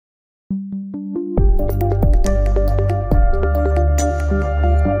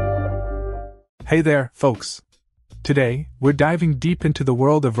Hey there, folks! Today, we're diving deep into the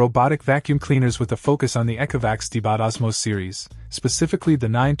world of robotic vacuum cleaners with a focus on the Ecovacs Deebot Ozmo series, specifically the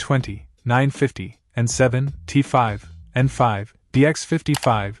 920, 950, and 7, T5, and 5,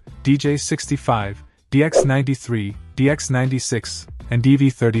 DX55, DJ65, DX93, DX96, and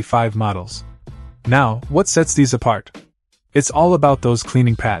DV35 models. Now, what sets these apart? It's all about those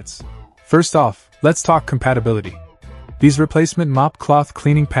cleaning pads. First off, let's talk compatibility. These replacement mop cloth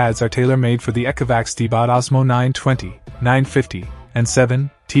cleaning pads are tailor-made for the Ecovacs Deebot Ozmo 920, 950, and 7,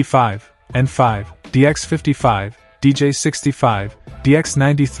 T5, and 5, DX55, DJ65,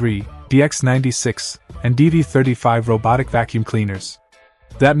 DX93, DX96, and DV35 robotic vacuum cleaners.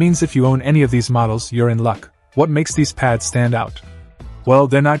 That means if you own any of these models, you're in luck. What makes these pads stand out? Well,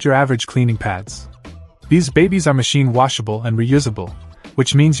 they're not your average cleaning pads. These babies are machine washable and reusable,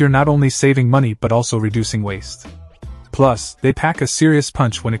 which means you're not only saving money but also reducing waste. Plus, they pack a serious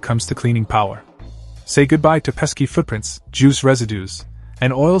punch when it comes to cleaning power. Say goodbye to pesky footprints, juice residues,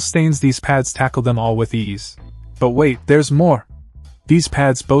 and oil stains. These pads tackle them all with ease. But wait, there's more! These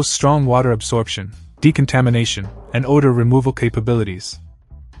pads boast strong water absorption, decontamination, and odor removal capabilities.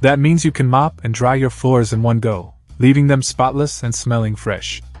 That means you can mop and dry your floors in one go, leaving them spotless and smelling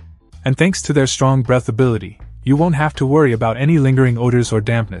fresh. And thanks to their strong breathability, you won't have to worry about any lingering odors or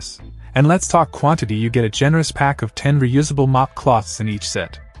dampness. And let's talk quantity. You get a generous pack of 10 reusable mop cloths in each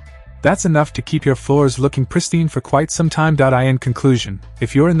set. That's enough to keep your floors looking pristine for quite some time. In conclusion,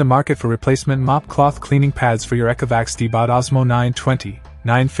 if you're in the market for replacement mop cloth cleaning pads for your Ecovacs Deebot Ozmo 920,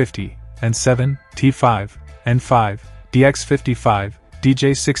 950, and 7, T5, and 5, DX55,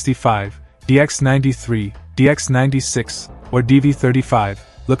 DJ65, DX93, DX96, or DV35,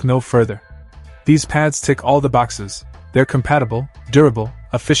 look no further. These pads tick all the boxes. They're compatible, durable,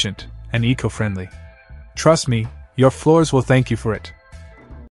 efficient, and eco-friendly. Trust me, your floors will thank you for it.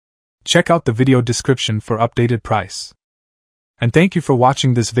 Check out the video description for updated price. And thank you for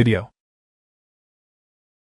watching this video.